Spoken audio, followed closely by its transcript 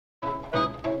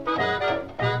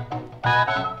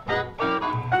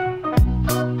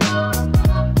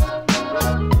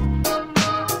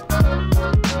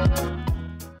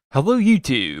Hello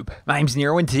YouTube, my name's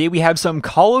Nero and today we have some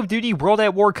Call of Duty World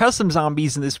at War custom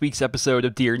zombies in this week's episode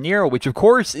of Dear Nero, which of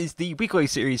course is the weekly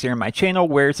series here on my channel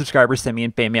where subscribers send me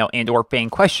in fan mail and or fan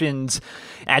questions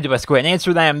and I do best to go ahead and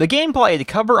answer them. The gameplay, to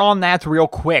cover on that real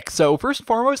quick. So first and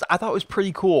foremost, I thought it was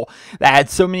pretty cool that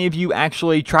so many of you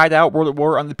actually tried out World at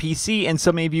War on the PC and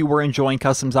so many of you were enjoying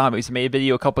custom zombies. I made a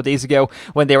video a couple days ago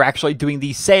when they were actually doing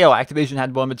the sale. Activision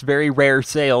had one of its very rare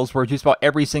sales where just about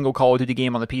every single Call of Duty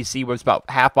game on the PC was about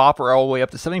half off or all the way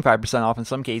up to 75% off in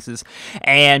some cases,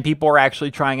 and people are actually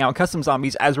trying out custom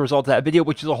zombies as a result of that video,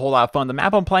 which is a whole lot of fun. The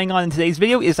map I'm playing on in today's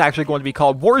video is actually going to be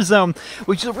called Warzone,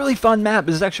 which is a really fun map.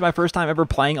 This is actually my first time ever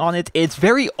playing on it. It's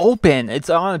very open. It's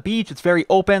on a beach. It's very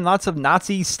open. Lots of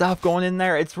Nazi stuff going in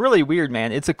there. It's really weird,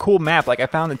 man. It's a cool map. Like, I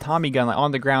found a Tommy gun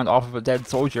on the ground off of a dead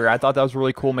soldier. I thought that was a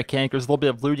really cool mechanic. There's a little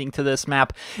bit of looting to this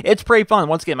map. It's pretty fun.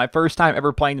 Once again, my first time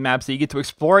ever playing the map, so you get to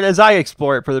explore it as I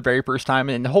explore it for the very first time,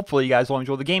 and hopefully you guys will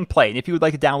enjoy the gameplay. And if you would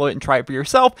like to download it and try it for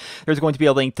yourself, there's going to be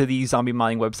a link to the zombie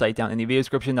modding website down in the video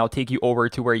description. That'll take you over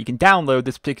to where you can download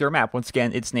this particular map. Once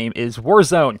again, its name is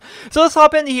Warzone. So let's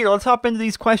hop into here. Let's hop into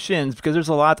these questions because there's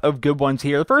a lot of good ones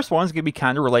here. The first one is going to be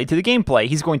kind of related to the gameplay.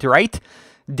 He's going to write,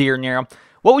 Dear Nero,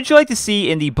 what would you like to see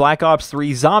in the Black Ops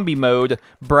 3 zombie mode?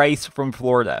 Bryce from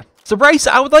Florida. So Bryce,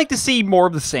 I would like to see more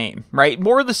of the same, right?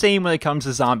 More of the same when it comes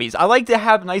to zombies. I like to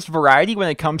have a nice variety when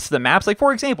it comes to the maps. Like,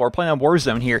 for example, we're playing on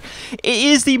Warzone here. It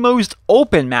is the most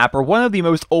open map, or one of the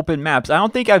most open maps. I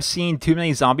don't think I've seen too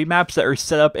many zombie maps that are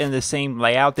set up in the same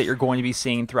layout that you're going to be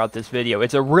seeing throughout this video.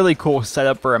 It's a really cool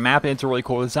setup for a map, and it's a really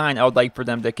cool design. I would like for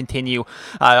them to continue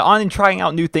on and trying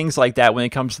out new things like that when it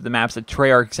comes to the maps that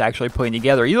Treyarch's actually putting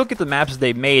together. You look at the maps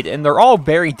they've made, and they're all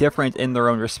very different in their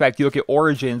own respect. You look at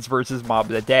Origins versus Mob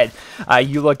of the Dead.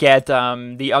 You look at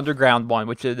the Underground one,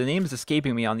 which the name is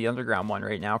escaping me on the Underground one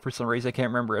right now. For some reason, I can't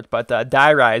remember it. But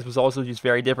Die Rise was also just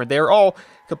very different. They were all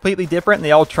completely different, and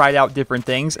they all tried out different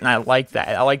things, and I like that.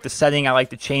 I like the setting. I like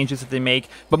the changes that they make.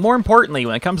 But more importantly,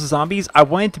 when it comes to zombies, I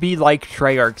want it to be like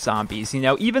Treyarch zombies. You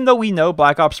know, even though we know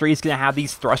Black Ops 3 is going to have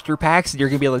these thruster packs, and you're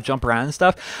going to be able to jump around and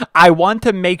stuff, I want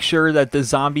to make sure that the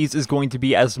zombies is going to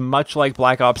be as much like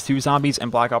Black Ops 2 zombies and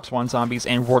Black Ops 1 zombies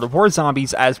and World of War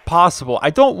zombies as possible. I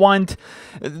don't want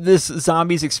this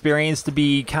zombies experience to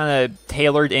be kind of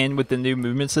tailored in with the new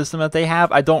movement system that they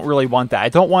have. I don't really want that. I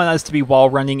don't want us to be wall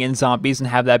running in zombies and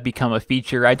have that become a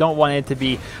feature. I don't want it to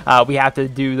be we have to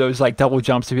do those like double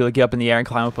jumps to be able to get up in the air and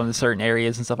climb up onto certain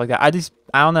areas and stuff like that.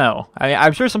 I don't know.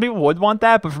 I'm sure some people would want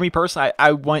that, but for me personally,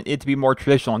 I want it to be more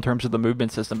traditional in terms of the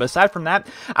movement system. But aside from that,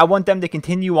 I want them to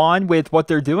continue on with what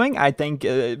they're doing. I think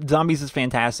zombies is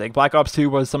fantastic. Black Ops 2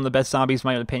 was some of the best zombies, in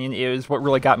my opinion. It was what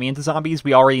really got me into zombies.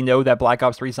 We already know that Black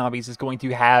Ops 3 Zombies is going to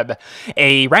have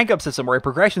a rank-up system or a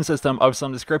progression system of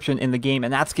some description in the game,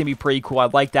 and that's going to be pretty cool. I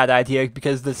like that idea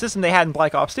because the system they had in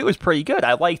Black Ops 2 was pretty good.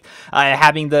 I liked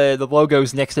having the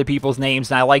logos next to people's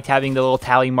names, and I liked having the little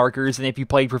tally markers, and if you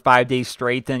played for 5 days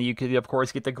straight, then you could, of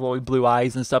course, get the glowy blue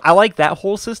eyes and stuff. I like that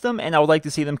whole system, and I would like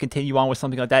to see them continue on with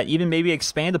something like that, even maybe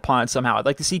expand upon it somehow. I'd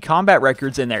like to see combat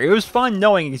records in there. It was fun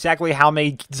knowing exactly how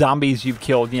many zombies you've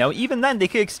killed. You know, even then, they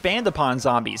could expand upon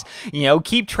zombies. You know,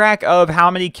 keep track of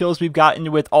how many kills we've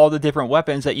gotten with all the different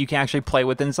weapons that you can actually play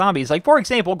with in zombies. Like, for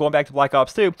example, going back to Black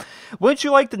Ops 2, wouldn't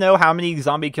you like to know how many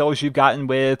zombie kills you've gotten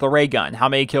with a ray gun? How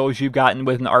many kills you've gotten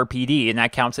with an RPD, and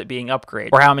that counts it being upgraded?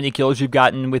 Or how many kills you've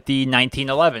gotten with the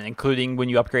 1911, including when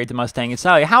you upgrade to Mustang and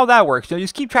Sally? How that works. So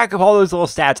just keep track of all those little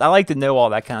stats. I like to know all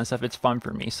that kind of stuff. It's fun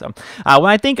for me. So when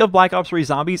I think of Black Ops 3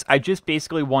 Zombies, I just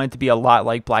basically want it to be a lot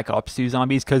like Black Ops 2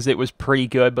 Zombies because it was pretty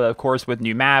good, but of course with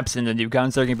new maps and the new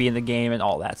guns that are going to be in the game and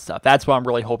all that stuff. That's what I'm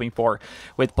really hoping for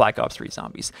with Black Ops 3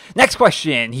 Zombies. Next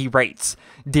question, he writes,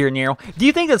 Dear Nero, do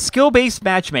you think that skill-based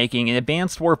matchmaking in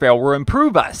Advanced Warfare will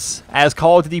improve us as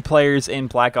Call of Duty players in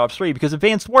Black Ops 3? Because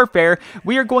Advanced Warfare,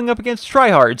 we are going up against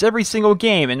tryhards every single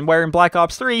game, and where in Black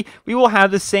Ops 3, we will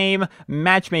have the same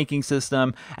matchmaking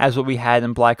system as what we had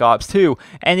in Black Ops 2,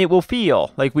 and it will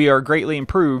feel like we are greatly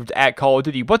improved at Call of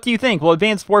Duty. What do you think? Will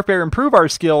Advanced Warfare improve our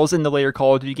skills in the later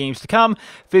Call of Duty games to come?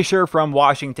 Fisher from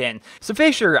Washington. So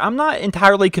Fisher, I'm not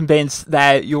entirely convinced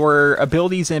that your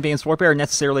abilities in Advanced Warfare are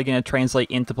necessarily going to translate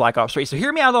into Black Ops 3. So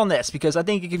hear me out on this, because I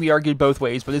think it can be argued both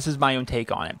ways, but this is my own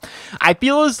take on it. I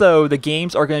feel as though the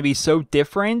games are going to be so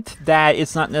different that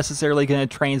it's not necessarily going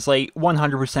to translate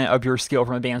 100% of your skill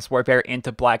from Advanced Warfare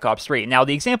into Black Ops 3. Now,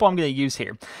 the example I'm going to use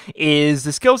here is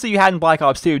the skills that you had in Black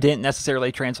Ops 2 didn't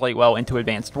necessarily translate well into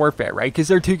Advanced Warfare, right? Because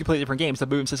they're two completely different games. The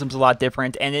movement system's a lot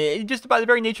different, and just by the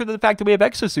very nature of the fact that we have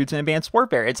exosuits in Advanced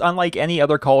Warfare, it's unlike any any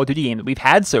other Call of Duty game that we've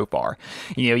had so far.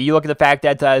 You know, you look at the fact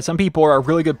that some people are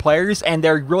really good players, and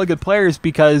they're really good players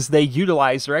because they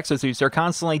utilize their exosuits. They're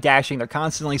constantly dashing, they're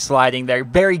constantly sliding, they're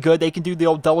very good, they can do the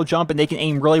old double jump, and they can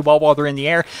aim really well while they're in the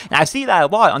air. And I see that a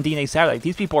lot on DNA Satellite.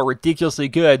 These people are ridiculously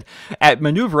good at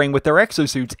maneuvering with their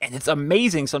exosuits, and it's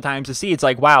amazing sometimes to see. It's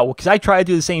like, wow, because I try to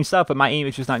do the same stuff, but my aim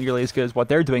is just not nearly as good as what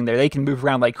they're doing there. They can move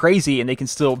around like crazy, and they can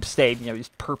still stay, you know,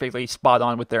 just perfectly spot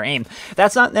on with their aim.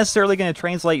 That's not necessarily going to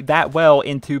translate that well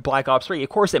into Black Ops 3. Of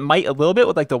course, it might a little bit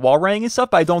with like the wall running and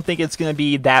stuff, but I don't think it's going to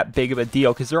be that big of a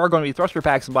deal because there are going to be thruster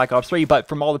packs in Black Ops 3, but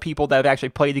from all the people that have actually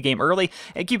played the game early,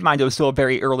 and keep in mind it was still a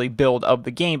very early build of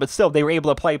the game, but still they were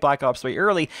able to play Black Ops 3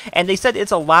 early, and they said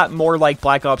it's a lot more like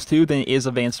Black Ops 2 than it is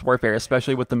Advanced Warfare,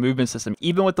 especially with the movement system.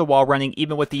 Even with the wall running,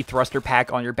 even with the thruster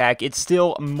pack on your back, it's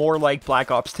still more like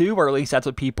Black Ops 2, or at least that's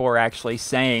what people are actually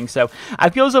saying. So I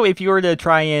feel as though if you were to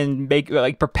try and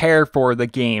prepare for the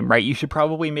game, right, you should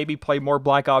probably maybe play more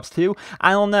Black Ops 2.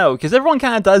 I don't know, because everyone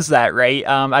kind of does that, right?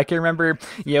 I can remember,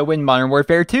 you know, when Modern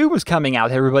Warfare 2 was coming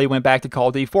out, everybody went back to Call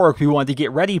of Duty 4 because we wanted to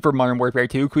get ready for Modern Warfare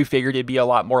 2 because we figured it'd be a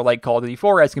lot more like Call of Duty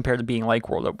 4 as compared to being like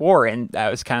World at War, and that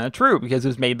was kind of true because it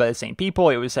was made by the same people,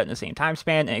 it was set in the same time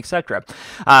span, and etc.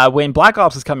 When Black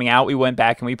Ops was coming out, we went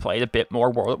back and we played a bit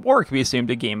more World at War because we assumed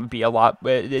the game would be a lot,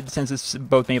 since it's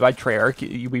both made by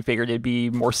Treyarch, we figured it'd be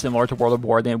more similar to World at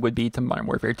War than it would be to Modern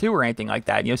Warfare 2 or anything like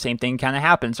that. You know, same thing kind of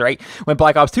happens, right? When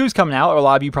Black Ops 2 is coming out, a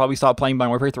lot of you probably stopped playing Modern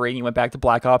Warfare 3 and you went back to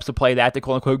Black Ops to play that to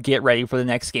quote-unquote get ready for the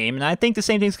next game, and I think the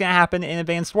same thing's going to happen in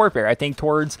Advanced Warfare. I think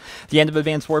towards the end of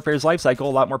Advanced Warfare's life cycle,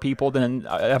 a lot more people than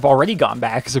have already gone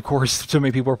back, because of course so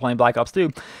many people are playing Black Ops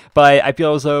 2, but I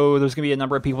feel as though there's going to be a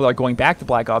number of people that are going back to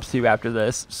Black Ops 2 after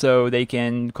this, so they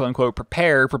can quote-unquote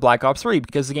prepare for Black Ops 3,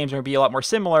 because the games are going to be a lot more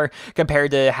similar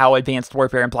compared to how Advanced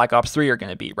Warfare and Black Ops 3 are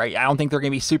going to be, right? I don't think they're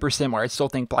going to be super similar. I still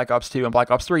think Black Ops 2 and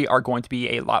Black Ops 3 are going to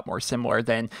be a lot more similar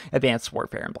than Advanced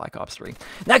Warfare and Black Ops 3.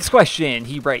 Next question,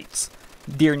 he writes,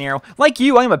 Dear Nero, like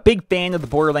you, I am a big fan of the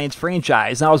Borderlands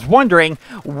franchise, and I was wondering,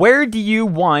 where do you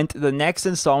want the next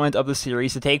installment of the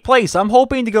series to take place? I'm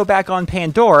hoping to go back on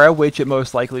Pandora, which it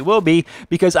most likely will be,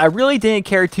 because I really didn't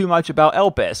care too much about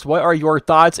Elpis. What are your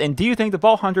thoughts, and do you think the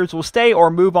Vault Hunters will stay or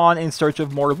move on in search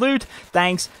of more loot?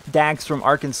 Thanks, Dax from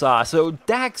Arkansas. So,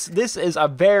 Dax, this is a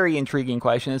very intriguing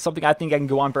question. It's something I think I can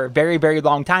go on for a very, very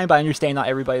long time, but I understand not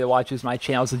everybody that watches my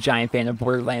channel is a giant fan of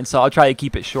Borderlands, so I'll try to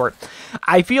keep it short.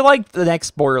 I feel like the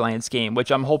next Borderlands game,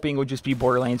 which I'm hoping would just be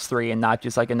Borderlands 3 and not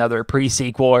just like another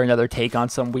pre-sequel or another take on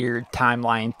some weird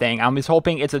timeline thing. I'm just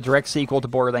hoping it's a direct sequel to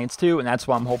Borderlands 2, and that's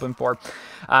what I'm hoping for.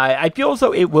 I feel as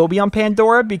though it will be on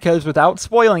Pandora because, without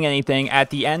spoiling anything,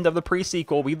 at the end of the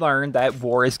pre-sequel, we learned that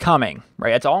war is coming,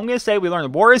 right? That's all I'm going to say. We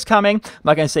learned war is coming. I'm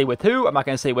not going to say with who. I'm not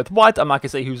going to say with what. I'm not going to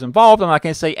say who's involved. I'm not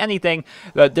going to say anything.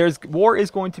 But war is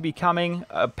going to be coming,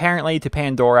 apparently, to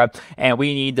Pandora, and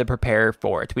we need to prepare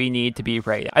for it. We need to be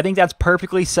ready. I think that's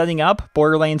perfectly setting up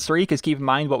Borderlands 3, because keep in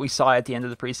mind what we saw at the end of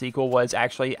the pre-sequel was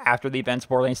actually after the events of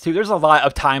Borderlands 2. There's a lot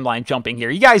of timeline jumping here.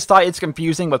 You guys thought it's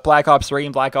confusing with Black Ops 3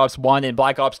 and Black Ops 1 and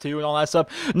Black Ops 2 and all that stuff?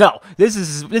 No, this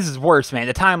is worse, man.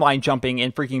 The timeline jumping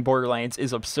in freaking Borderlands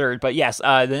is absurd. But yes,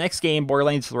 the next game,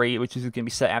 Borderlands 3, which is going to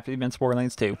be set after the events of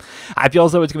Borderlands 2, I feel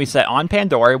as though it's going to be set on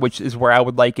Pandora, which is where I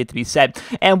would like it to be set.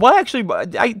 And what actually,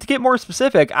 to get more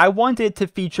specific, I want it to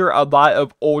feature a lot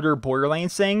of older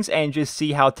Borderlands things and just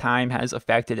see how time has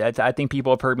affected it. I think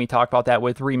people have heard me talk about that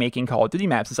with remaking Call of Duty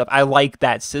maps and stuff. I like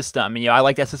that system. You know, I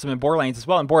like that system in Borderlands as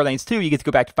well. In Borderlands 2, you get to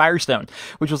go back to Firestone,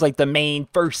 which was like the main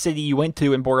first city you went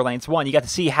to in Borderlands 1. You got to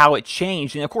see how it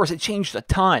changed, and of course it changed a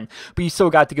ton, but you still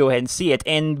got to go ahead and see it.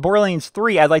 In Borderlands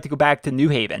 3, I'd like to go back to New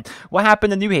Haven. What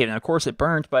happened to New Haven? Of course it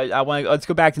burned, but let's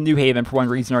go back to New Haven for one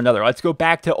reason or another. Let's go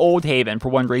back to Old Haven for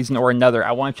one reason or another.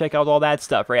 I want to check out all that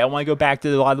stuff, right? I want to go back to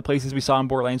a lot of the places we saw in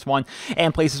Borderlands 1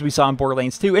 and places we saw in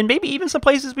Borderlands 2, and maybe even some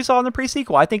places we saw in the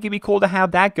pre-sequel. I think it'd be cool to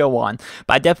have that go on,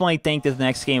 but I definitely think that the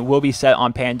next game will be set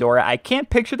on Pandora. I can't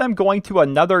picture them going to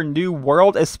another new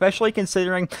world, especially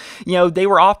considering, you know, they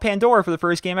were off Pandora for the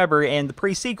first game ever, and the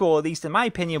pre-sequel, at least in my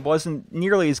opinion, wasn't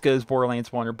nearly as good as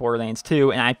Borderlands 1 or Borderlands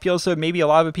 2, and I feel so maybe a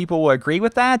lot of people will agree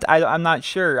with that. I'm not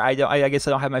sure. I guess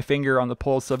I don't have my finger on the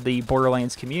pulse of the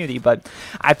Borderlands community, but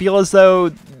I feel as though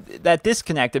that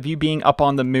disconnect of you being up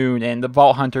on the moon and the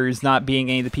Vault Hunters not being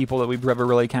any of the people that we've ever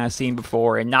really kind of seen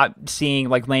before, and not seeing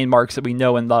like landmarks that we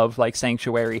know and love, like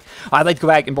Sanctuary. I'd like to go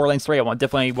back in Borderlands 3.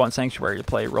 Definitely want Sanctuary to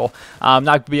play a role.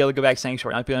 Not be able to go back to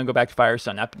Sanctuary, not be able to go back to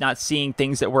Firestone, not seeing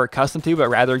things that we're accustomed to, but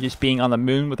rather just being on the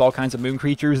moon with all kinds of moon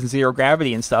creatures and zero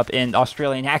gravity and stuff in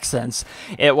Australian accents.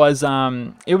 It was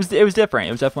different.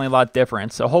 It was definitely a lot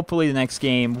different. So hopefully the next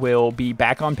game will be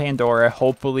back on Pandora.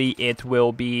 Hopefully it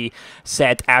will be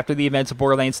set after the events of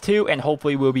Borderlands 2, and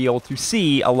hopefully we'll be able to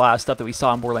see a lot of stuff that we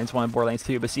saw in Borderlands 1 and Borderlands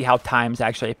 2, but see how times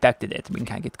actually affected it. We can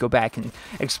kind of get to go back and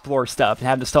explore stuff and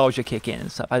have nostalgia kick in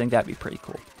and stuff. I think that'd be pretty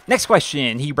cool. Next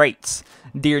question, he writes,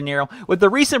 Dear Nero, with the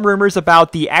recent rumors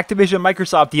about the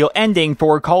Activision-Microsoft deal ending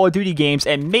for Call of Duty games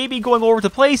and maybe going over to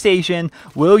PlayStation,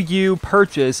 will you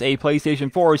purchase a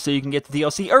PlayStation 4 so you can get the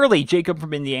DLC early? Jacob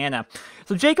from Indiana.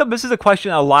 So Jacob, this is a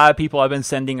question a lot of people have been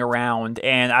sending around,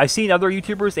 and I've seen other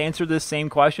YouTubers answer this same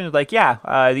question. Like,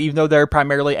 yeah, even though they're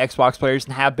primarily Xbox players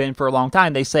and have been for a long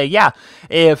time, they say, yeah,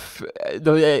 if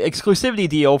the exclusivity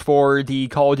deal for the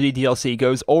Call of Duty DLC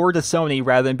goes over to Sony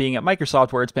rather than being at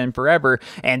Microsoft where it's been forever,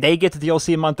 and they get the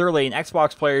DLC a month early, and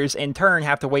Xbox players in turn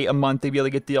have to wait a month to be able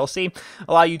to get the DLC,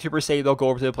 a lot of YouTubers say they'll go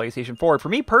over to the PlayStation 4. For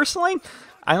me personally,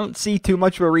 I don't see too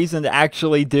much of a reason to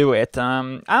actually do it. I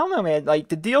don't know, man. Like,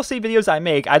 the DLC videos I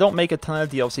make, I don't make a ton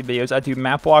of DLC videos. I do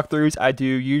map walkthroughs. I do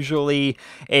usually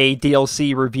a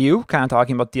DLC review, kind of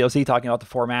talking about DLC, talking about the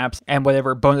 4 maps, and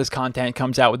whatever bonus content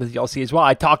comes out with the DLC as well.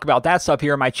 I talk about that stuff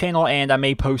here on my channel, and I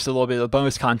may post a little bit of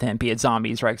bonus content, be it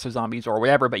zombies, right? So zombies or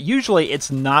whatever. But usually it's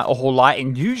not a whole lot,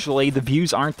 and usually the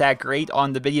views aren't that great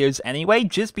on the videos anyway,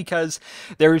 just because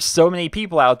there's so many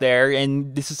people out there,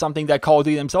 and this is something that Call of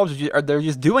Duty themselves they're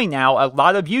just doing now. A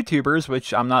lot of YouTubers,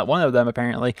 which I'm not one of them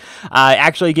apparently,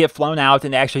 actually get flown out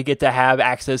and actually get to have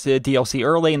access to the DLC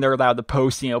early, and they're allowed to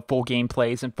post, you know, full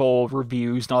gameplays and full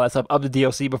reviews and all that stuff of the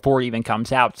DLC before it even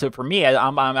comes out. So for me,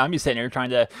 I'm just sitting here trying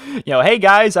to, you know, hey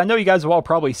guys, I know you guys have all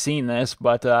probably seen this,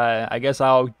 but I guess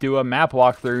I'll do a map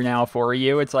walkthrough now for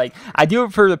you. It's like, I do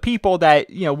it for the people that,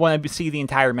 you know, want to see the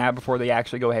entire map before they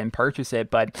actually go ahead and purchase it.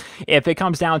 But if it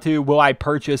comes down to, will I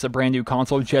purchase a brand new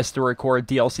console just to record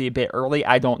DLC a bit early,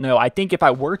 I don't know. I think if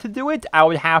I were to do it,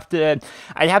 I'd have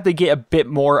to get a bit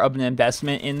more of an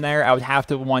investment in there. I would have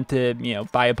to want to, you know,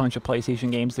 buy a bunch of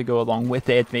PlayStation games to go along with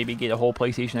it, maybe get a whole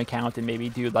PlayStation account and maybe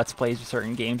do Let's Plays of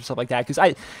certain games or stuff like that.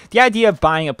 Because the idea of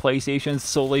buying a PlayStation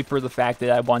solely for the fact that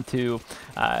I want to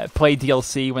play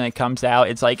DLC when it comes out,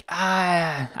 it's like,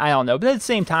 I don't know. But at the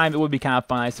same time, it would be kind of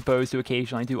fun, I suppose, to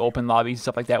occasionally do open lobbies and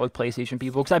stuff like that with PlayStation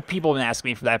people. Because people have been asking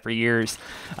me for that for years,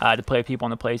 to play with people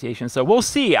on the PlayStation. So we'll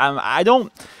see.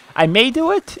 I may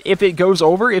do it if it goes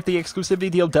over, if the exclusivity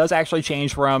deal does actually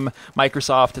change from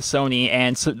Microsoft to Sony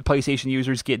and PlayStation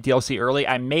users get DLC early.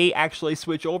 I may actually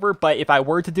switch over, but if I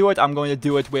were to do it, I'm going to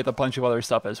do it with a bunch of other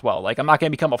stuff as well. Like, I'm not going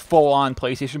to become a full-on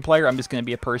PlayStation player. I'm just going to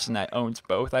be a person that owns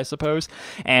both, I suppose.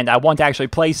 And I want to actually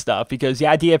play stuff, because the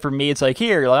idea for me, it's like,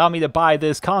 here, allow me to buy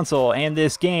this console and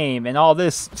this game and all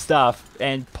this stuff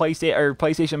and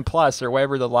PlayStation Plus or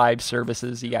whatever the live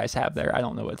services you guys have there. I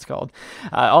don't know what it's called.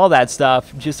 All that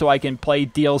stuff, just so I can play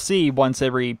DLC once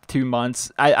every 2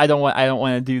 months. I don't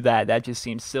want to do that. That just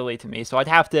seems silly to me. So I'd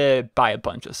have to buy a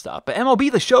bunch of stuff. But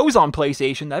MLB The Show's on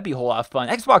PlayStation. That'd be a whole lot of fun.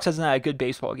 Xbox hasn't had a good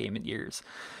baseball game in years.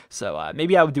 So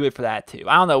maybe I would do it for that too.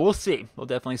 I don't know. We'll see. We'll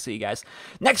definitely see, guys.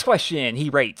 Next question, he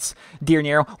writes, Dear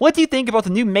Nero, what do you think about the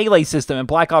new melee system in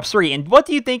Black Ops 3? And what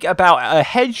do you think about a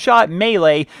headshot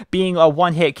melee being a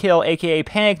one-hit kill, aka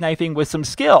panic knifing with some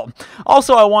skill?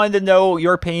 Also, I wanted to know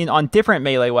your opinion on different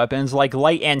melee weapons, like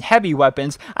light and heavy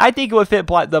weapons. I think it would fit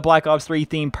the Black Ops 3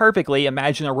 theme perfectly.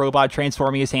 Imagine a robot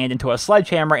transforming his hand into a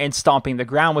sledgehammer and stomping the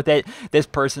ground with it. This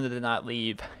person did not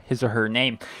leave his or her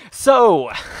name.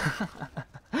 So...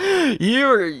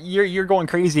 You're going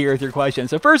crazy here with your question.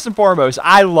 So first and foremost,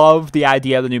 I love the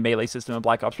idea of the new melee system in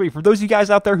Black Ops 3. For those of you guys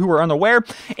out there who are unaware,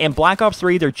 in Black Ops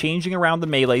 3, they're changing around the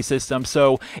melee system.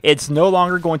 So it's no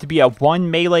longer going to be a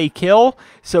one melee kill.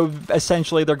 So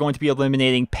essentially, they're going to be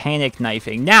eliminating panic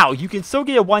knifing. Now, you can still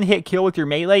get a one-hit kill with your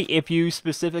melee if you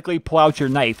specifically pull out your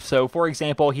knife. So for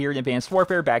example, here in Advanced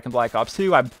Warfare, back in Black Ops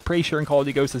 2, I'm pretty sure in Call of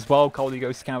Duty Ghosts as well. Call of Duty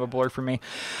Ghosts is kind of a blur for me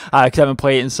because I haven't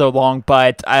played it in so long.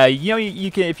 But you know, you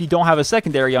can, if you don't have a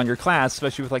secondary on your class,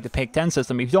 especially with like the Pick 10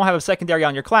 system, if you don't have a secondary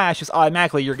on your class, just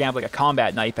automatically you're gonna have like a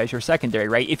combat knife as your secondary,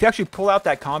 right? If you actually pull out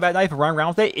that combat knife and run around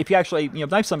with it, if you actually, you know,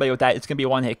 knife somebody with that, it's gonna be a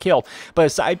one-hit kill. But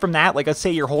aside from that, like, let's say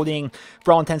you're holding,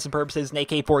 for all intents and purposes, an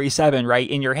AK-47, right,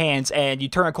 in your hands, and you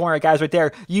turn a corner, guys, right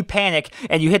there, you panic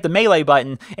and you hit the melee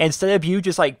button, and instead of you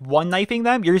just like one-knifing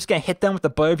them, you're just gonna hit them with the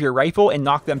butt of your rifle and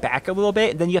knock them back a little bit,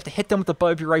 and then you have to hit them with the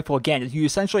butt of your rifle again. You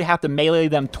essentially have to melee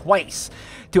them twice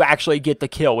to actually get the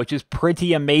kill, which is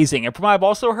pretty amazing. And from what I've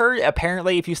also heard,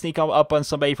 apparently if you sneak up on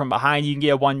somebody from behind, you can get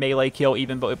a 1 melee kill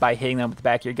even by hitting them with the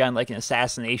back of your gun, like an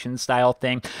assassination style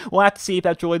thing. We'll have to see if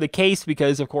that's really the case,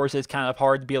 because of course it's kind of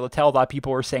hard to be able to tell. A lot of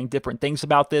people are saying different things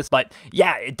about this, but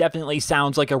yeah, it definitely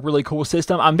sounds like a really cool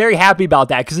system. I'm very happy about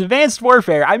that, because Advanced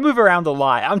Warfare, I move around a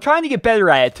lot. I'm trying to get better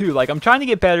at it too. Like, I'm trying to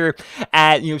get better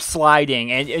at, you know,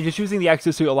 sliding and just using the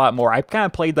exosuit a lot more. I kind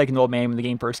of played like an old man when the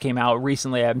game first came out.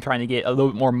 Recently, I'm trying to get a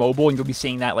little bit more mobile, and you'll be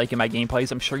seeing that like in my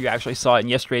gameplays. I'm sure you actually saw it in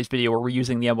yesterday's video where we're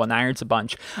using the M1 irons a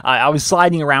bunch. I was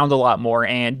sliding around a lot more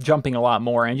and jumping a lot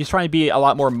more and just trying to be a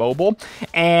lot more mobile.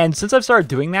 And since I've started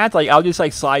doing that, like, I'll just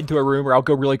like slide to a room, or I'll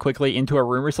go really quickly into a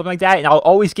room or something like that, and I'll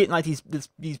always get in like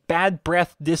these bad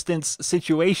breath distance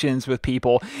situations with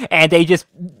people, and they just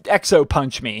exo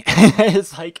punch me.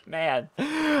 It's like, man,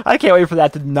 I can't wait for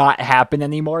that to not happen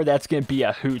anymore. That's gonna be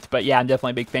a hoot. But yeah, I'm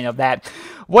definitely a big fan of that.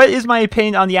 What is my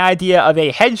opinion on the idea of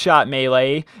a headshot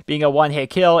melee being a one-hit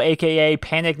kill, aka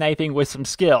panic knifing with some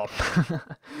skill?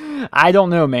 I don't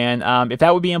know, man. If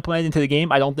that would be implemented into the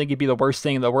game, I don't think it'd be the worst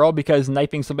thing in the world, because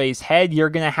knifing somebody's head, you're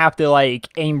gonna have to like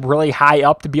aim really high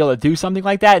up to be able to do something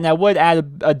like that, and that would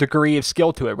add a degree of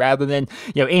skill to it, rather than,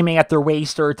 you know, aiming at their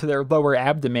waist or to their lower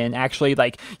abdomen. Actually,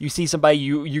 like, you see somebody,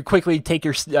 you quickly take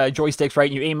your joysticks,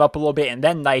 right, and you aim up a little bit and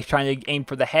then knife, trying to aim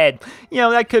for the head. You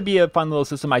know, that could be a fun little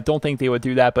system. I don't think they would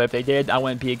do that, but if they did, I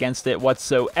wouldn't be against it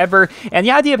whatsoever. And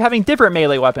the idea of having different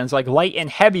melee weapons, like light and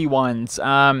heavy ones,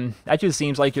 that just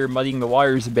seems like you're muddying the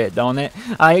waters a bit, don't it?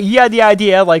 Yeah, the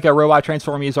idea, like a robot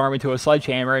transforming his arm into a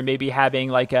sledgehammer, and maybe having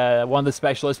like one of the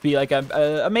specialists be like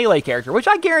a melee character, which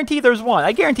I guarantee there's one.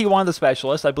 I guarantee one of the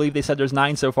specialists, I believe they said there's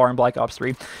 9 so far in Black Ops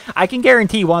 3, I can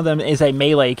guarantee one of them is a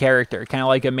melee character, kind of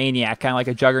like a maniac, kind of like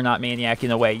a Juggernaut maniac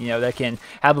in a way, you know, that can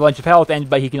have a bunch of health,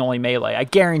 but he can only melee. I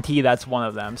guarantee that's one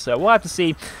of them, so we'll have to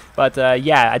see. But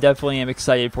yeah, I definitely am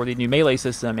excited for the new melee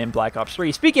system in Black Ops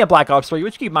 3. Speaking of Black Ops 3,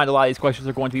 which keep in mind a lot of these questions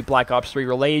are going to be Black Ops 3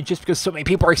 related, just because so many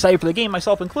people are excited for the game,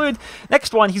 myself included.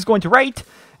 Next one, he's going to write,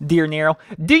 Dear Nero,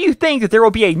 do you think that there will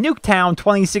be a Nuketown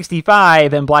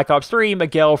 2065 in Black Ops 3?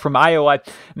 Miguel from Iowa.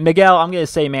 Miguel, I'm going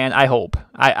to say, man, I hope.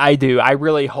 I do. I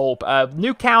really hope.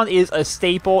 Nuketown is a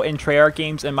staple in Treyarch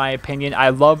games, in my opinion. I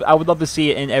would love to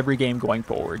see it in every game going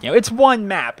forward. You know, it's one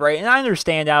map, right? And I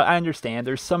understand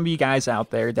there's some of you guys out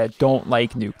there that don't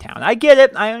like Nuketown. I get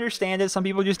it. I understand it. Some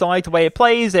people just don't like the way it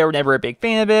plays. They were never a big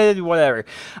fan of it, whatever.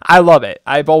 I love it.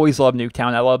 I've always loved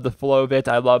Nuketown. I love the flow of it.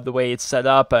 I love the way it's set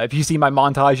up. If you see my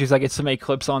montages, I get so many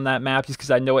clips on that map just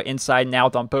because I know it inside and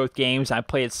out on both games. I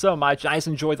play it so much. I just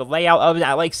enjoy the layout of it.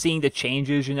 I like seeing the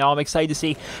changes, you know. I'm excited to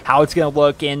see how it's going to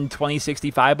look in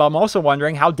 2065, but I'm also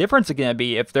wondering how different it's going to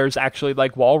be if there's actually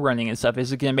like wall running and stuff.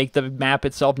 Is it going to make the map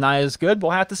itself not as good?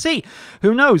 We'll have to see.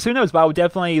 Who knows? Who knows? But I would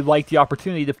definitely like the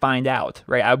opportunity to find out,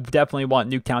 right? I definitely want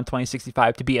Nuketown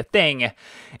 2065 to be a thing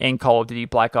in Call of Duty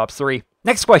Black Ops 3.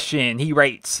 Next question, he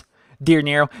writes, Dear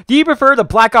Nero, do you prefer the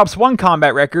Black Ops 1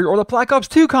 combat record or the Black Ops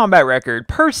 2 combat record?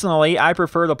 Personally, I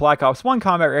prefer the Black Ops 1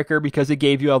 combat record because it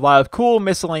gave you a lot of cool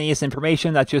miscellaneous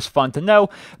information that's just fun to know.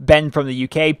 Ben from the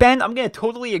UK. Ben, I'm going to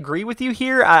totally agree with you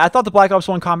here. I thought the Black Ops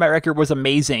 1 combat record was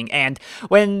amazing, and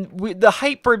when the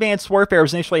hype for Advanced Warfare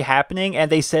was initially happening,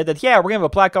 and they said that, yeah, we're going to have a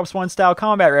Black Ops 1 style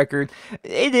combat record,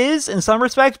 it is in some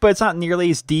respects, but it's not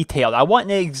nearly as detailed. I want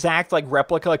an exact like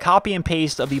replica, a copy and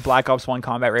paste of the Black Ops 1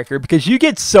 combat record, because you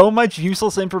get so much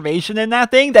useless information in that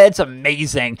thing that it's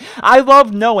amazing. I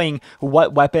love knowing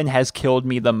what weapon has killed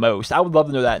me the most. I would love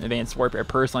to know that in Advanced Warfare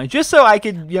personally, just so I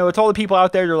could, you know, tell the people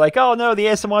out there, they're like, oh no, the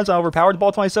ASM1's not overpowered, the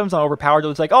Ball 27's not overpowered.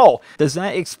 It's like, oh, does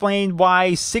that explain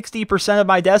why 60% of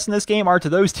my deaths in this game are to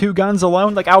those 2 guns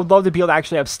alone? Like, I would love to be able to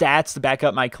actually have stats to back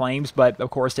up my claims, but of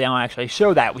course they don't actually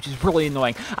show that, which is really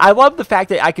annoying. I love the fact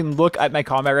that I can look at my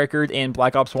combat record in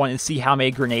Black Ops 1 and see how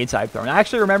many grenades I've thrown. I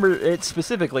actually remember it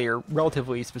specifically, or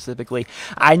relatively specifically.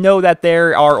 I know that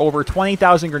there are over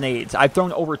 20,000 grenades. I've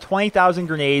thrown over 20,000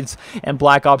 grenades in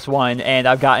Black Ops 1, and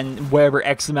I've gotten whatever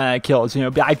X amount of kills. You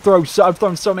know, I've thrown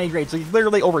so many grenades. Like,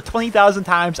 literally over 20,000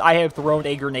 times I have thrown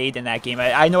a grenade in that game.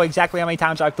 I know exactly how many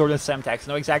times I've thrown a Semtex.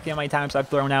 I know exactly how many times I've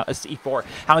thrown out a C4.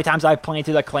 How many times I've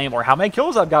planted a Claymore. How many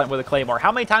kills I've gotten with a Claymore.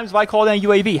 How many times have I called in a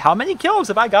UAV. How many kills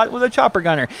have I got with a chopper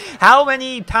gunner. How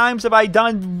many times have I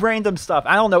done random stuff.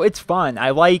 I don't know. It's fun.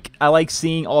 I like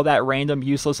seeing all that random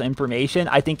useless information.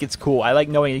 I think it's cool. I like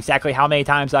knowing exactly how many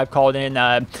times I've called in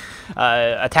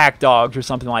attack dogs or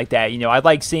something like that. You know, I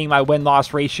like seeing my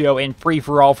win-loss ratio in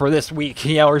free-for-all for this week,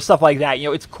 you know, or stuff like that. You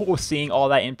know, it's cool seeing all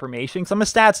that information because I'm a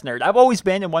stats nerd. I've always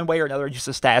been, in one way or another, just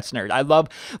a stats nerd. I love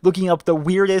looking up the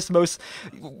weirdest, most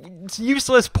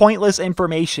useless, pointless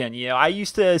information. You know, I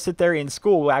used to sit there in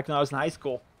school back when I was in high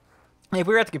school if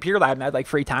we were at the computer lab and I had like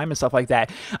free time and stuff like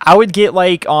that, I would get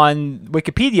like on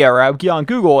Wikipedia or I would get on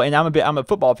Google, and I'm a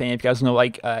football fan, if you guys know,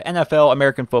 like NFL,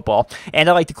 American football, and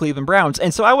I like the Cleveland Browns,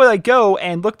 and so I would like go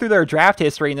and look through their draft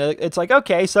history, and it's like,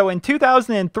 okay, so in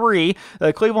 2003,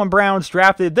 the Cleveland Browns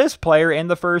drafted this player in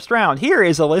the first round. Here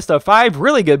is a list of 5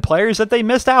 really good players that they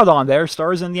missed out on. They're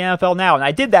stars in the NFL now, and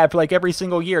I did that for like every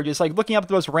single year, just like looking up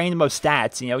the most random of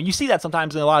stats. You know, you see that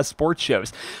sometimes in a lot of sports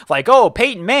shows, like, oh,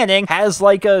 Peyton Manning has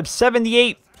like a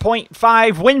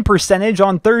 78.5 win percentage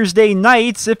on Thursday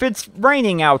nights if it's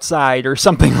raining outside or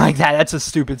something like that. That's a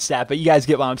stupid stat, but you guys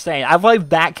get what I'm saying. I like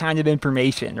that kind of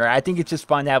information, right? I think it's just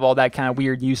fun to have all that kind of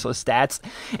weird, useless stats,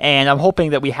 and I'm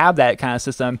hoping that we have that kind of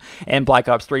system in Black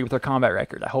Ops 3 with their combat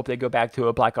record. I hope they go back to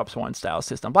a Black Ops 1 style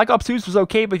system. Black Ops 2's was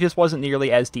okay, but just wasn't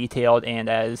nearly as detailed and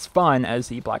as fun as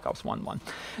the Black Ops 1 one.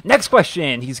 Next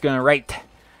question, he's going to write,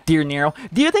 Dear Nero,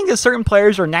 do you think that certain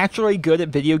players are naturally good at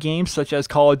video games such as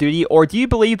Call of Duty, or do you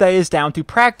believe that it is down to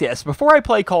practice? Before I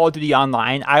play Call of Duty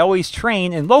online, I always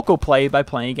train in local play by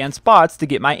playing against bots to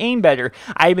get my aim better.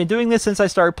 I've been doing this since I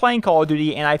started playing Call of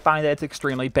Duty, and I find that it's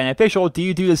extremely beneficial. Do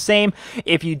you do the same?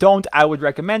 If you don't, I would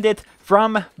recommend it.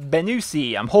 From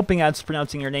Benusi. I'm hoping that's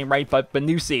pronouncing your name right, but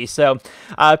Benusi. So,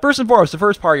 first and foremost, the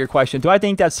first part of your question, do I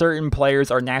think that certain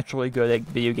players are naturally good at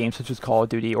video games such as Call of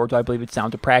Duty, or do I believe it's down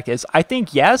to practice? I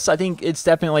think yes. I think it's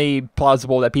definitely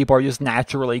plausible that people are just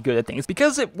naturally good at things,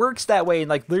 because it works that way in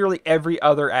like literally every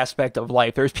other aspect of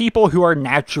life. There's people who are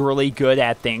naturally good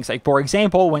at things. Like, for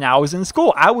example, when I was in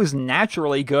school, I was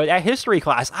naturally good at history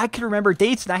class. I could remember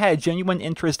dates and I had a genuine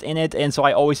interest in it, and so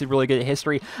I always did really good at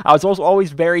history. I was also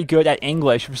always very good at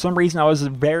English. For some reason, I was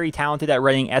very talented at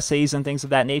writing essays and things of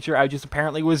that nature. I just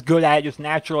apparently was good at it. Just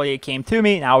naturally, it came to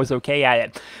me, and I was okay at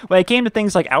it. When it came to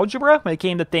things like algebra, when it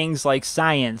came to things like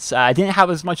science, I didn't have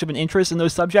as much of an interest in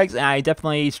those subjects, and I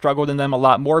definitely struggled in them a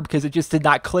lot more because it just did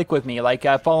not click with me. Like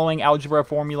following algebra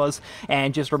formulas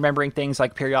and just remembering things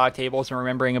like periodic tables and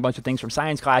remembering a bunch of things from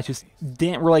science class just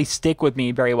didn't really stick with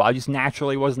me very well. I just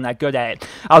naturally wasn't that good at it.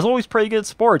 I was always pretty good at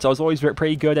sports. I was always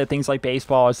pretty good at things like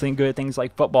baseball. I was good at things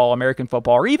like football, American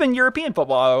football, or even European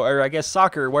football, or I guess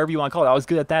soccer, whatever you want to call it. I was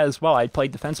good at that as well. I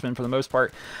played defenseman for the most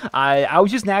part. I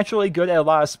was just naturally good at a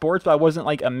lot of sports, but I wasn't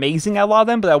like amazing at a lot of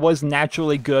them, but I was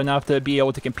naturally good enough to be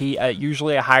able to compete at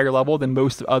usually a higher level than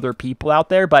most other people out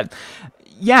there. But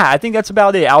yeah, I think that's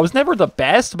about it. I was never the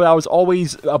best, but I was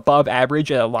always above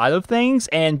average at a lot of things,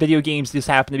 and video games just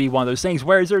happen to be one of those things.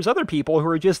 Whereas there's other people who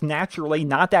are just naturally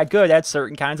not that good at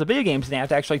certain kinds of video games, and they have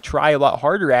to actually try a lot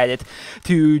harder at it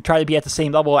to try to be at the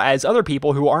same level as other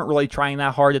people who aren't really trying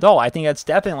that hard at all. I think that's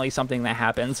definitely something that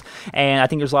happens, and I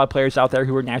think there's a lot of players out there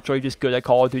who are naturally just good at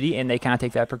Call of Duty, and they kind of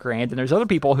take that for granted. And there's other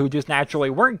people who just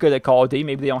naturally weren't good at Call of Duty.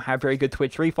 Maybe they don't have very good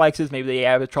twitch reflexes. Maybe they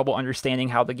have trouble understanding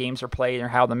how the games are played or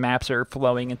how the maps are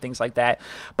flowing and things like that.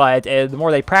 But the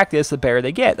more they practice, the better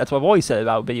they get. That's what I've always said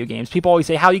about video games. People always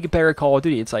say, how do you get better at Call of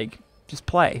Duty? It's like, just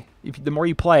play. The more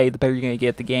you play, the better you're going to get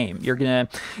at the game. You're going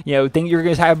to, you're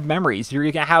going to have memories. You're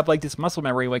going to have like this muscle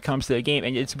memory when it comes to the game,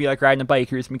 and it's going to be like riding a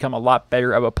bike. You're just going to become a lot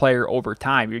better of a player over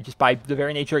time. You're just, by the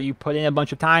very nature you put in a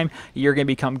bunch of time, you're going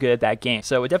to become good at that game.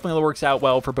 So it definitely works out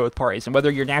well for both parties. And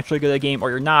whether you're naturally good at a game or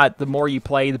you're not, the more you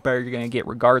play, the better you're going to get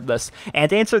regardless.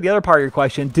 And to answer the other part of your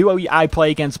question, do I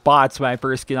play against bots when I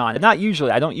first get on? Not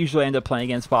usually. I don't usually end up playing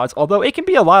against bots, although it can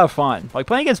be a lot of fun. Like,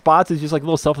 playing against bots is just like a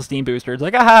little self-esteem booster. It's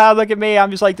like, ah, look at me,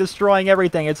 I'm just like destroying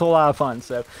everything. It's a lot of fun.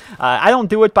 So I don't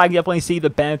do it, but I definitely see the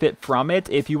benefit from it.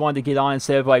 If you wanted to get on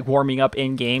instead of like warming up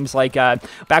in games, like back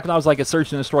when I was like a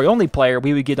search and destroy only player,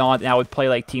 we would get on and I would play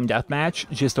like team deathmatch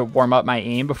just to warm up my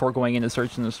aim before going into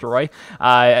search and destroy.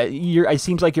 It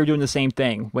seems like you're doing the same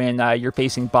thing when you're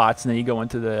facing bots and then you go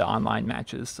into the online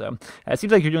matches. So it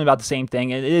seems like you're doing about the same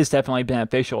thing, and it is definitely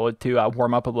beneficial to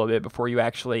warm up a little bit before you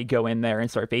actually go in there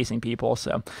and start facing people.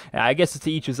 So I guess it's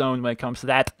to each his own when it comes to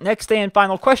that. Next and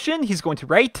final question, he's going to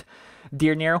write,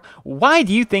 Dear Nero, why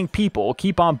do you think people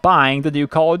keep on buying the new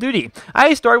Call of Duty?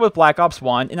 I started with Black Ops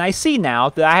 1, and I see now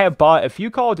that I have bought a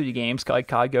few Call of Duty games, like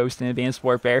COD Ghost and Advanced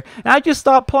Warfare, and I just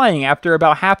stopped playing after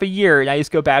about half a year, and I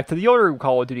just go back to the older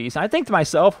Call of Duties. And I think to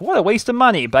myself, what a waste of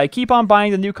money, but I keep on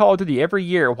buying the new Call of Duty every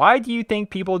year. Why do you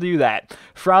think people do that?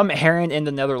 From Aaron in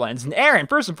the Netherlands. And Aaron,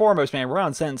 first and foremost, man, we're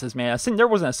on sentences, man. There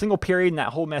wasn't a single period in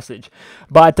that whole message.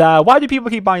 But why do people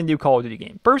keep buying the new Call of Duty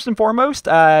game? First and foremost,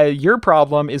 your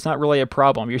problem is not really a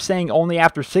problem. You're saying only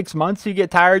after 6 months you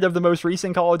get tired of the most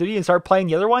recent Call of Duty and start playing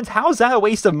the other ones? How's that a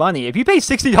waste of money? If you pay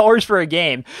 $60 for a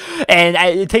game and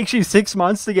it takes you 6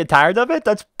 months to get tired of it,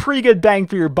 that's pretty good bang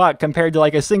for your buck compared to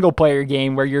like a single player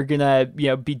game where you're gonna,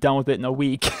 be done with it in a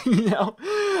week.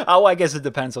 Oh, I guess it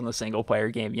depends on the single player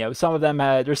game. Some of them,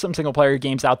 there's some single player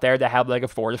games out there that have like a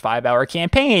 4 to 5 hour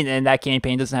campaign, and that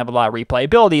campaign doesn't have a lot of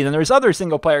replayability. Then there's other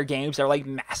single player games that are like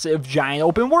massive, giant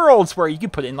open worlds where you can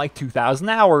put in like 2,000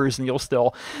 hours and you'll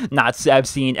still not have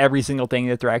seen every single thing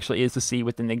that there actually is to see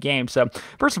within the game. So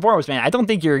first and foremost, man, I don't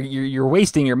think you're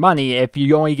wasting your money if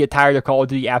you only get tired of Call of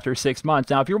Duty after 6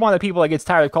 months. Now, if you're one of the people that gets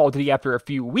tired of Call of Duty after a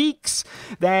few weeks,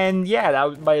 then yeah,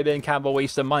 that might have been kind of a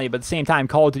waste of money. But at the same time,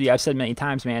 Call of Duty, I've said many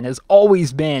times, man, has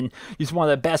always been just one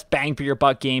of the best bang for your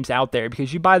buck games out there,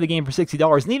 because you buy the game for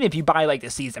 $60, and even if you buy like the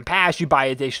season pass, you buy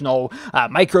additional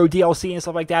micro DLC and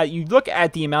stuff like that, you look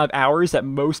at the amount of hours that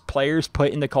most players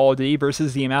put into Call of Duty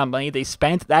versus the amount of money they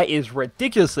spent, that is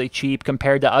ridiculously cheap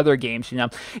compared to other games.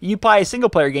 You buy a single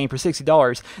player game for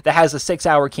 $60 that has a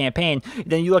 6-hour campaign,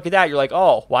 then you look at that, you're like,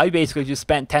 oh, well, I basically just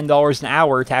spent $10 an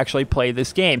hour to actually play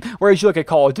this game. Whereas you look at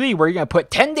Call of Duty, where you're going to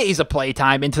put 10 days of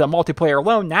playtime into the multiplayer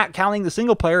alone, not counting the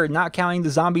single player, not counting the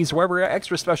zombies, whatever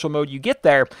extra special mode you get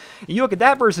there. And you look at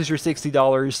that versus your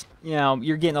 $60,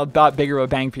 you're getting a lot bigger of a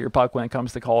bang for your buck when it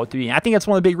comes to Call of Duty. And I think that's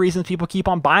one of the big reasons people keep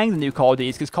on buying the new Call of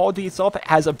Duty, because Call of Duty itself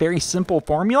has a very simple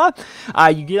formula.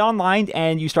 You get online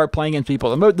and you start playing against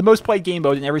people. The most played game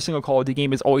mode in every single Call of Duty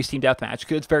game is always Team Deathmatch,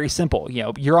 because it's very simple.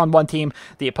 You're on one team,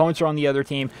 the opponents are on the other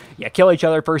team, you kill each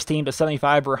other, first team to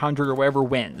 75 or 100 or whatever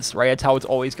wins, right? That's how it's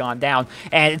always gone down.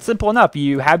 And it's simple enough.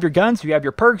 You have your guns, you have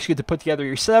your perks, you get to put together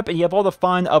your setup, and you have all the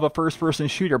fun of a first-person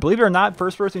shooter. Believe it or not,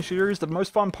 first-person shooters, the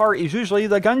most fun part is usually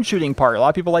the gun shooting part. A lot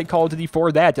of people like Call of Duty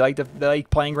for that. They like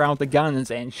playing around with the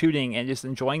guns and shooting and just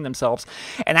enjoying themselves.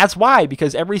 And that's why,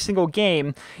 because every single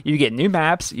game, you get new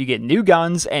maps, you get new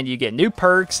guns, and you get new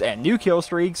perks and new kill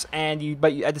streaks,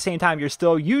 but at the same time, you're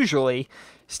still usually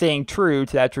staying true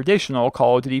to that traditional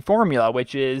Call of Duty formula,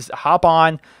 which is hop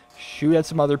on, shoot at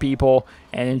some other people,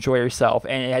 and enjoy yourself.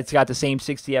 And it's got the same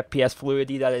 60 FPS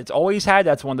fluidity that it's always had.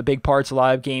 That's one of the big parts. A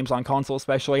lot of games on console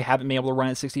especially haven't been able to run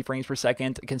at 60 frames per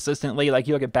second consistently. Like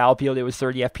you look at Battlefield, it was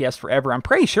 30 FPS forever. I'm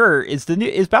pretty sure, is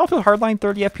Battlefield Hardline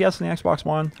 30 FPS on the Xbox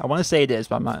One? I want to say it is,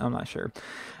 but I'm not sure.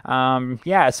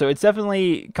 Yeah, so it's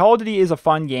definitely, Call of Duty is a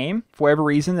fun game for whatever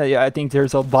reason. I think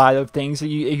there's a lot of things that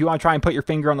if you want to try and put your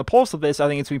finger on the pulse of this, I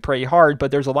think it's going to be pretty hard, but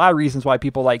there's a lot of reasons why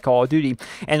people like Call of Duty.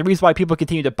 And the reason why people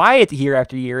continue to buy it year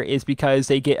after year is because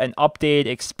they get an updated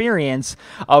experience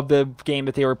of the game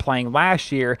that they were playing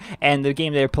last year, and the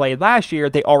game they played last year,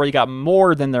 they already got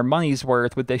more than their money's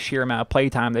worth with the sheer amount of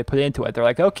playtime they put into it. They're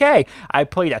like, okay, I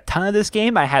played a ton of this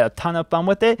game, I had a ton of fun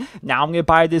with it, now I'm going to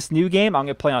buy this new game, I'm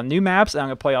going to play on new maps, and I'm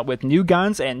going to play out with new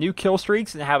guns and new kill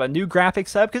streaks and have a new graphics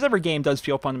setup, because every game does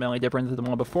feel fundamentally different than the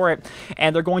one before it,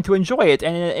 and they're going to enjoy it.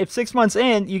 And if 6 months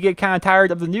in you get kind of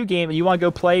tired of the new game and you want to go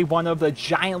play one of the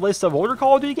giant list of older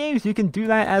Call of Duty games, you can do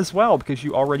that as well, because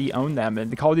you already own them.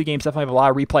 And the Call of Duty games definitely have a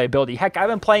lot of replayability. Heck, I've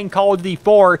been playing Call of Duty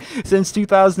 4 since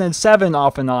 2007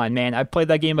 off and on, man. I've played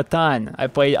that game a ton. I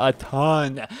played a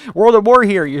ton. World at War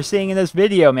here, you're seeing in this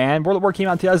video, man. World at War came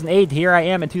out in 2008. Here I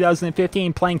am in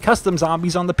 2015 playing custom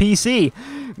zombies on the PC.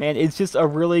 Man, it's just a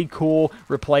really cool,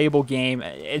 replayable game.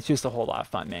 It's just a whole lot of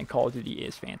fun, man. Call of Duty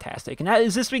is fantastic. And that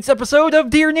is this week's episode of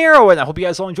Dear Nero, and I hope you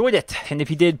guys all enjoyed it. And if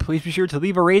you did, please be sure to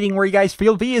leave a rating where you guys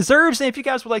feel it deserves. And if you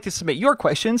guys would like to submit your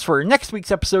questions for next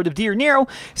week's episode of Dear Nero,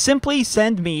 simply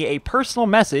send me a personal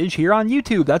message here on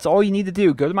YouTube. That's all you need to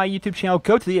do. Go to my YouTube channel,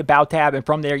 go to the About tab, and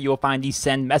from there you will find the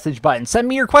Send Message button. Send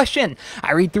me your question.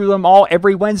 I read through them all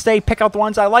every Wednesday, pick out the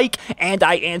ones I like, and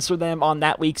I answer them on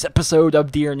that week's episode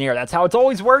of Dear Nero. That's how it's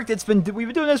always worked. We've been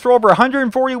doing this for over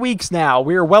 140 weeks now.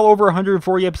 We're well over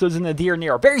 140 episodes in the Dear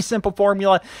Nero. Very simple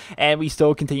formula, and we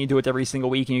still continue to do it every single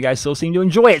week, and you guys still seem to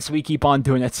enjoy it, so we keep on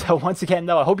doing it. So once again,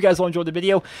 though, I hope you guys all enjoyed the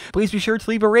video. Please be sure to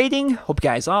leave a rating. Hope you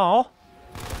guys all...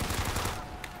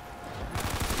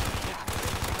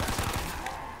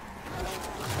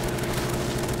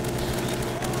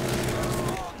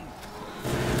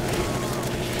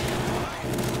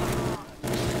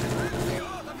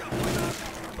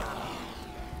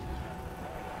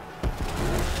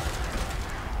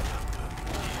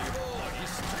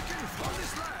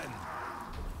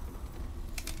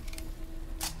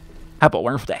 have a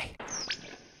wonderful day.